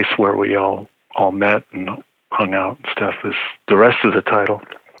place where we all met and hung out and stuff is the rest of the title.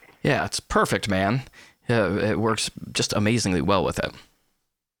 Yeah, it's perfect, man. Yeah, it works just amazingly well with it.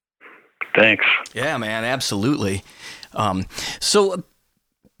 Thanks. Yeah, man, absolutely. So,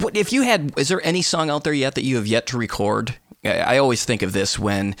 is there any song out there yet that you have yet to record? I always think of this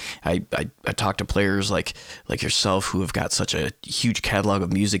when I talk to players like yourself who have got such a huge catalog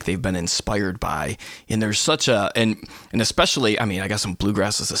of music they've been inspired by, and there's such and especially, I mean, I guess in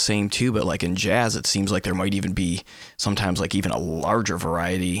bluegrass is the same too, but like in jazz, it seems like there might even be sometimes like even a larger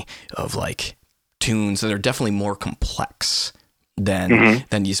variety of like tunes that are definitely more complex than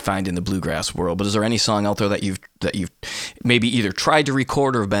you find in the bluegrass world. But is there any song out there that you've maybe either tried to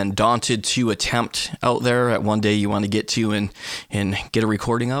record or been daunted to attempt out there at one day you want to get to and get a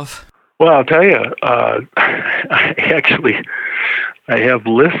recording of? Well, I'll tell you, I have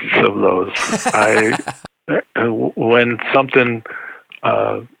lists of those. When something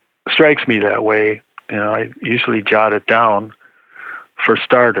strikes me that way, I usually jot it down for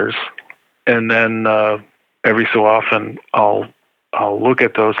starters, and then every so often I'll look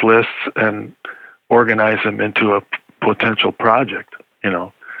at those lists and organize them into a potential project,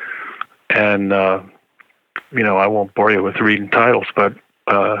 and I won't bore you with reading titles, but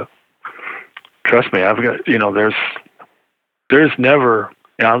trust me, I've got, there's never,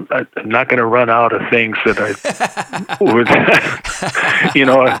 I'm not going to run out of things that I would,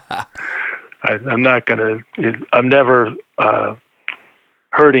 I'm not going to, I'm never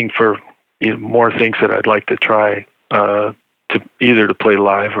hurting for more things that I'd like to try to either to play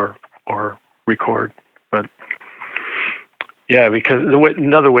live or record. But yeah, because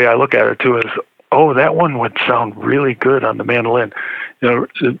another way I look at it too is, that one would sound really good on the mandolin.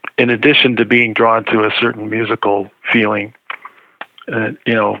 In addition to being drawn to a certain musical feeling,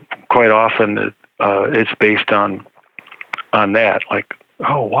 quite often it's based on that. Like,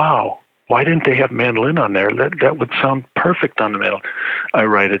 oh wow, why didn't they have mandolin on there? That would sound perfect on the mandolin. I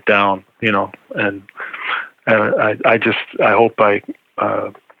write it down, and I hope I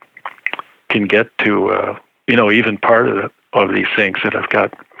can get to even part of these things that I've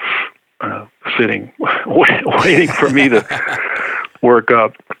got sitting waiting for me to work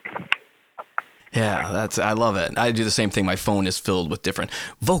up. Yeah, I love it. I do the same thing. My phone is filled with different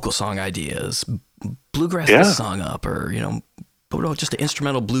vocal song ideas. Bluegrass this song up, or what about just the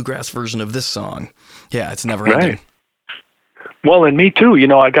instrumental bluegrass version of this song? Yeah, it's never ending. Right. Well, and me too.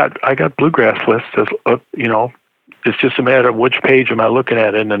 I got bluegrass lists. It's just a matter of which page am I looking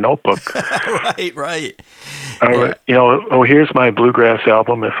at in the notebook. Right. Here's my bluegrass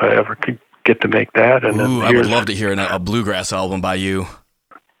album if I ever could get to make that. And I would love to hear a bluegrass album by you.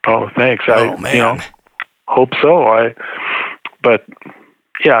 Oh, thanks. Man. Hope so. But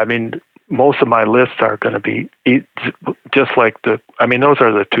yeah, I mean, most of my lists are going to be just like those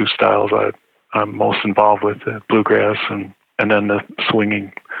are the two styles I'm most involved with, the bluegrass and then the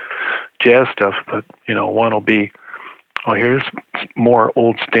swinging jazz stuff. But, one will be, here's more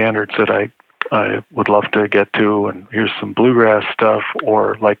old standards that I would love to get to, and here's some bluegrass stuff,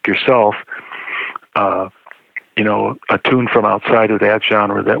 or like yourself, a tune from outside of that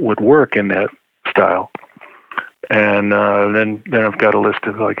genre that would work in that style. And then I've got a list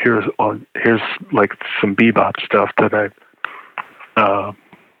of like, here's like some bebop stuff that I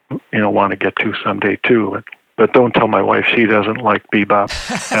want to get to someday too. But don't tell my wife, she doesn't like bebop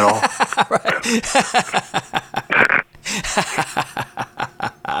at all.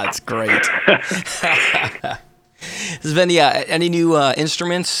 That's great. Has been any new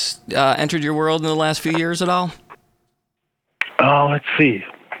instruments entered your world in the last few years at all? Oh, let's see.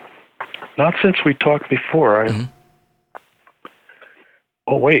 Not since we talked before.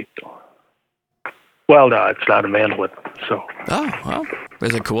 Oh, wait. Well, no, it's not a mandolin. So. Oh, well,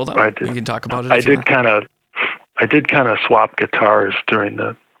 is it cool though? You can talk about it. I did kind of swap guitars during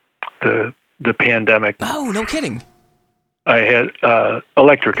the pandemic. Oh, no kidding. I had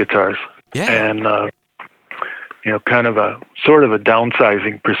electric guitars. Yeah. And kind of a sort of a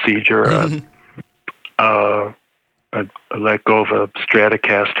downsizing procedure. I let go of a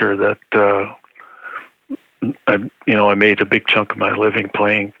Stratocaster that I made a big chunk of my living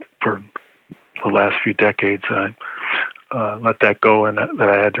playing for the last few decades. let that go, and that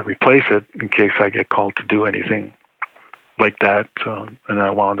I had to replace it in case I get called to do anything like that. And I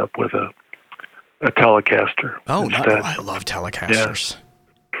wound up with a Telecaster. Oh, instead. no, I love Telecasters. Yeah.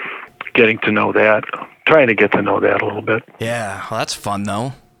 Getting to know that, trying to get to know that a little bit. Yeah, well, that's fun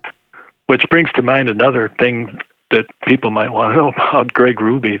though. Which brings to mind another thing that people might want to know about Greg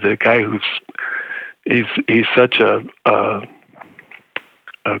Ruby, the guy he's such a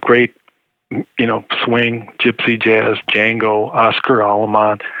great, swing, gypsy jazz, Django, Oscar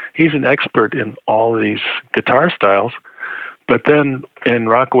Aleman. He's an expert in all of these guitar styles. But then in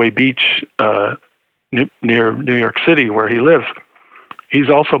Rockaway Beach, near New York City, where he lives, he's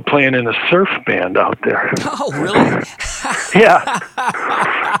also playing in a surf band out there. Oh, really? Yeah.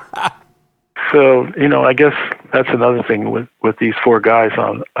 So, I guess that's another thing with these four guys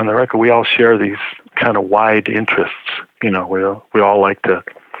on the record. We all share these kind of wide interests. We all like to,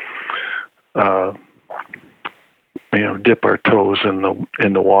 dip our toes in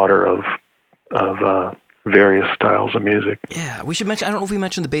the water of various styles of music. Yeah, we should mention, I don't know if we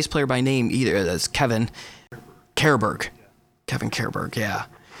mentioned the bass player by name either. That's Kevin Kerberg. Kevin Kerberg, yeah.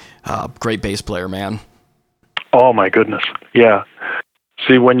 Great bass player, man. Oh, my goodness. Yeah.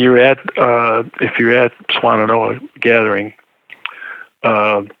 See, when you're if you're at Swannanoa Gathering,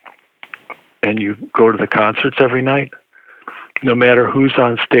 and you go to the concerts every night, no matter who's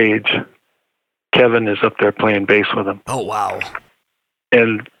on stage, Kevin is up there playing bass with them. Oh, wow.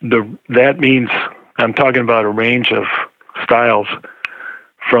 And that means, I'm talking about a range of styles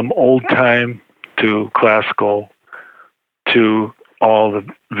from old time to classical to all the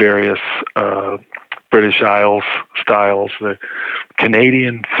various British Isles styles, the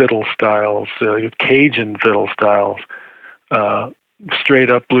Canadian fiddle styles, Cajun fiddle styles,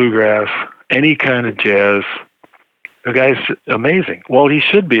 straight up bluegrass, any kind of jazz. The guy's amazing. Well, he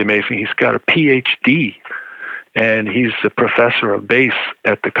should be amazing. He's got a PhD, and he's a professor of bass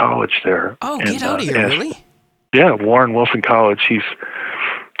at the college there. Oh, get out of here, really? Yeah, Warren Wilson College.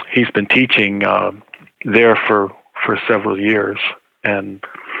 He's been teaching there for several years, and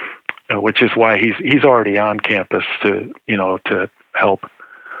which is why he's already on campus to help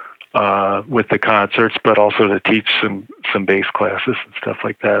with the concerts, but also to teach some bass classes and stuff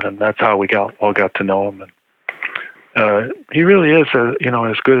like that. And that's how we all got to know him. And he really is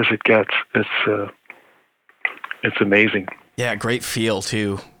as good as it gets. It's amazing. Yeah, great feel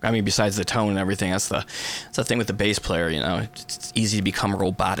too. I mean, besides the tone and everything, that's the thing with the bass player. It's easy to become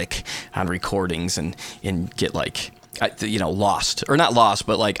robotic on recordings and get lost, or not lost,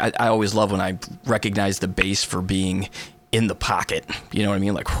 but I always love when I recognize the bass for being in the pocket. You know what I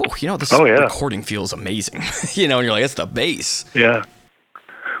mean? Like, this recording feels amazing. And you're like, it's the bass. Yeah.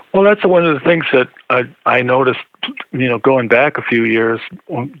 Well, that's one of the things that I noticed, going back a few years,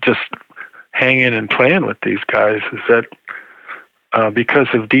 just hanging and playing with these guys, is that because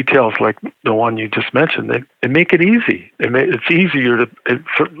of details like the one you just mentioned, they make it easy. It's easier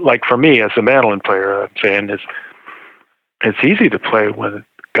for me as a mandolin player, I'm saying it's easy to play when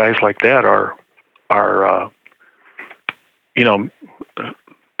guys like that are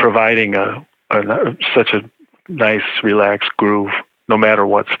providing such a nice, relaxed groove, no matter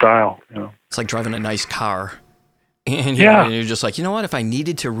what style. It's like driving a nice car. And you're just like, what? If I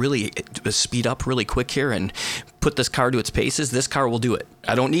needed to really speed up really quick here and put this car to its paces, this car will do it.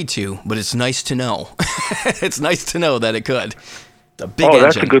 I don't need to, but it's nice to know. It's nice to know that it could. The big engine.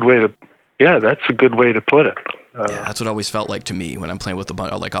 That's a good way to. Yeah, that's a good way to put it. Yeah, that's what it always felt like to me when I'm playing with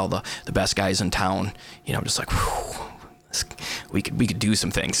all the best guys in town. I'm just like, whew, we could do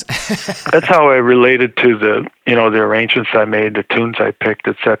some things. That's how I related to the arrangements I made, the tunes I picked,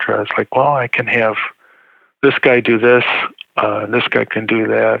 etc. It's like, well, I can have this guy do this, and this guy can do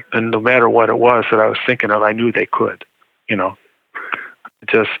that, and no matter what it was that I was thinking of, I knew they could.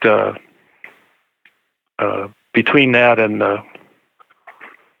 Just between that and the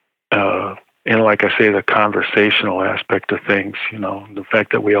like I say, the conversational aspect of things, the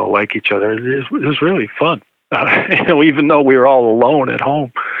fact that we all like each other, it was really fun. Even though we were all alone at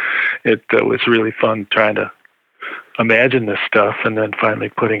home, it was really fun trying to imagine this stuff and then finally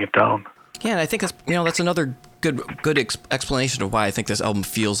putting it down. Yeah, and I think that's another good explanation of why I think this album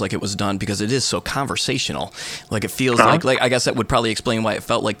feels like it was done, because it is so conversational. Like, it feels like I guess that would probably explain why it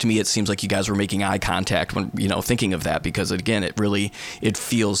felt like, to me, it seems like you guys were making eye contact when, thinking of that, because again, it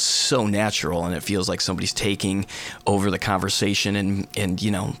feels so natural, and it feels like somebody's taking over the conversation and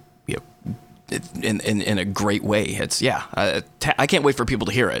in a great way. It's I can't wait for people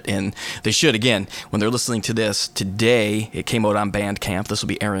to hear it, and they should. Again, when they're listening to this today, it came out on Bandcamp. This will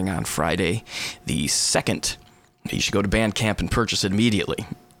be airing on Friday the 2nd. You should go to Bandcamp and purchase it immediately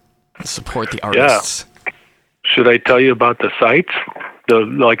and support the artists. Yeah. should I tell you about the sites,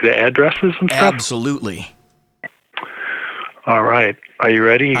 the addresses and stuff? Absolutely. All right. Are you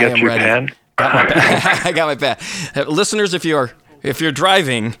ready? You got your ready. pen? I got my pad. Listeners, if you're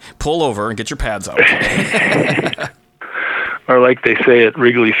driving, pull over and get your pads out. Or like they say at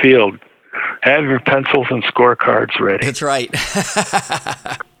Wrigley Field, have your pencils and scorecards ready. That's right.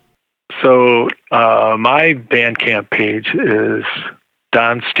 So my Bandcamp page is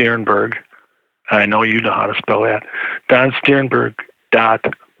Don Stiernberg. I know you know how to spell that.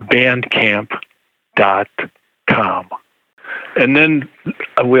 donstiernberg.bandcamp.com. And then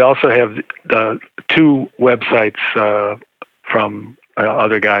we also have the two websites from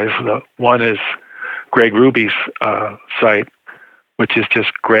other guys. One is Greg Ruby's site, which is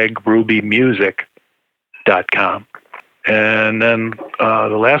just gregrubymusic.com. And then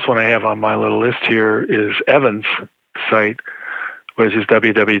the last one I have on my little list here is Evan's site, which is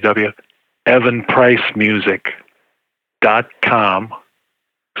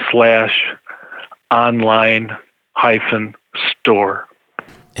www.evanpricemusic.com/online-store.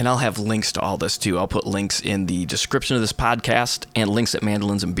 And I'll have links to all this, too. I'll put links in the description of this podcast and links at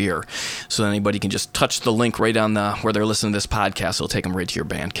Mandolins and Beer. So anybody can just touch the link right on where they're listening to this podcast. It'll take them right to your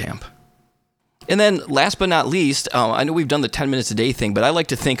Bandcamp. And then last but not least, I know we've done the 10 minutes a day thing, but I like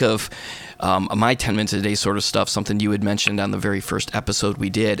to think of my 10 minutes a day sort of stuff, something you had mentioned on the very first episode we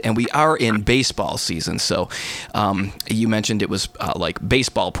did. And we are in baseball season. So you mentioned it was like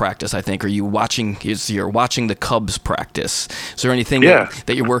baseball practice, I think. Are you watching, you're watching the Cubs practice? Is there anything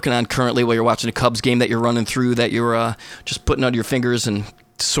that you're working on currently while you're watching a Cubs game that you're running through that you're just putting under your fingers and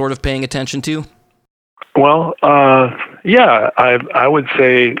sort of paying attention to? Well, yeah, I would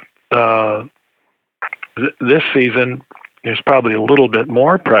say this season there's probably a little bit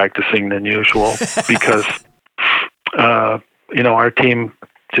more practicing than usual because our team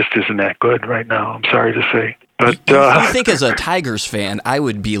just isn't that good right now. I'm sorry to say, but I think as a Tigers fan, I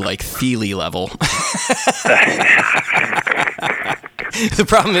would be like Thiele level. The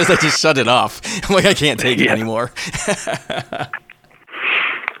problem is I just shut it off. I'm like, I can't take it anymore.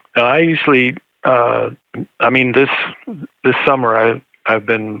 I usually, this summer I've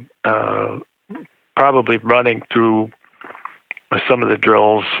been probably running through some of the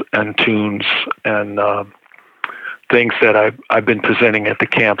drills and tunes and things that I've been presenting at the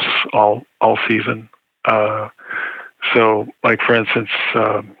camps all season. So, like for instance,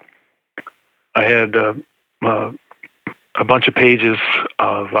 I had a bunch of pages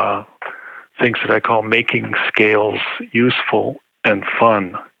of things that I call making scales useful and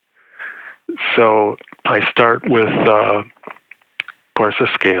fun. So I start with, of course, a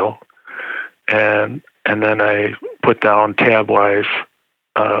scale, and then I put down tab-wise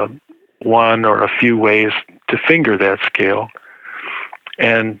one or a few ways to finger that scale,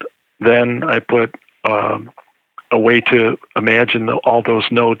 and then I put a way to imagine all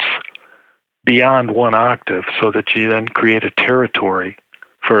those notes beyond one octave, so that you then create a territory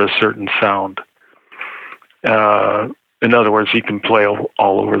for a certain sound. In other words, you can play all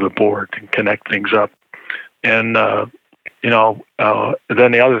over the board and connect things up. And, then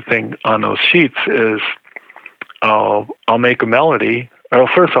the other thing on those sheets is I'll make a melody. Well,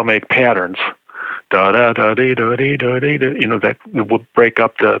 first I'll make patterns. Da-da-da-dee-da-dee-da-dee-da. That will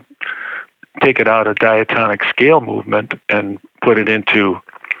take it out of diatonic scale movement and put it into,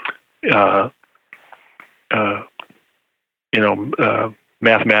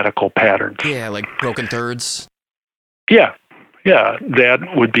 mathematical patterns. Yeah, like broken thirds. Yeah,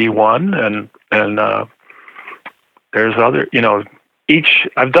 that would be one, and there's other,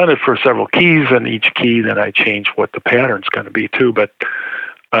 I've done it for several keys, and each key then I change what the pattern's going to be too. But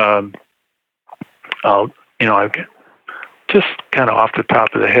I've just kind of off the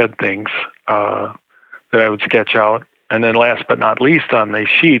top of the head things that I would sketch out, and then last but not least on these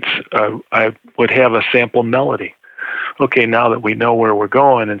sheets, I would have a sample melody. Okay, now that we know where we're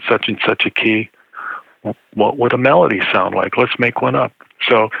going in such and such a key, what would a melody sound like? Let's make one up.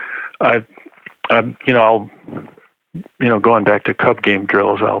 So I'll going back to Cub game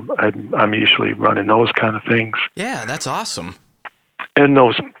drills, I'm usually running those kind of things. Yeah, that's awesome. And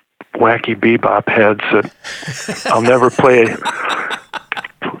those wacky bebop heads that I'll never play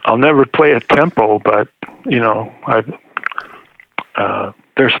a tempo, but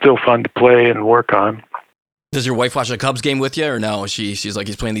they're still fun to play and work on. Does your wife watch a Cubs game with you, or no? She's like,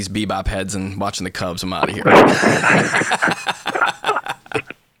 he's playing these bebop heads and watching the Cubs. I'm out of here.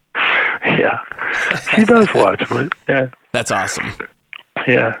 Yeah, she does watch, but yeah. That's awesome.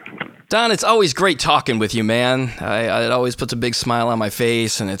 Yeah. Don, it's always great talking with you, man. It always puts a big smile on my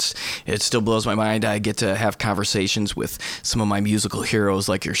face, and it still blows my mind. I get to have conversations with some of my musical heroes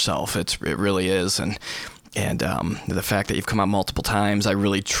like yourself. It really is, and And the fact that you've come out multiple times, I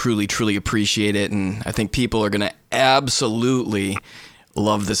really, truly, truly appreciate it. And I think people are going to absolutely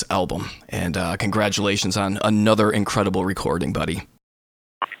love this album. And congratulations on another incredible recording, buddy.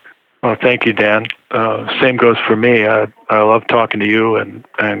 Well, thank you, Dan. Same goes for me. I love talking to you, and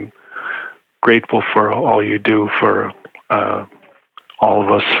I'm grateful for all you do for all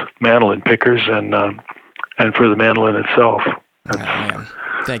of us mandolin pickers and for the mandolin itself. Man.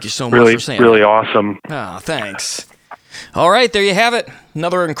 Thank you so much really, for saying really that. Awesome. Oh, thanks. All right, there you have it.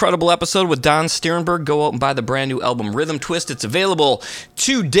 Another incredible episode with Don Stiernberg. Go out and buy the brand new album Rhythm Twist. It's available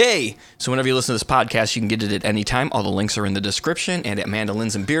today. So whenever you listen to this podcast, you can get it at any time. All the links are in the description and at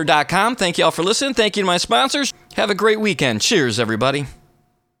mandolinsandbeer.com. Thank you all for listening. Thank you to my sponsors. Have a great weekend. Cheers, everybody.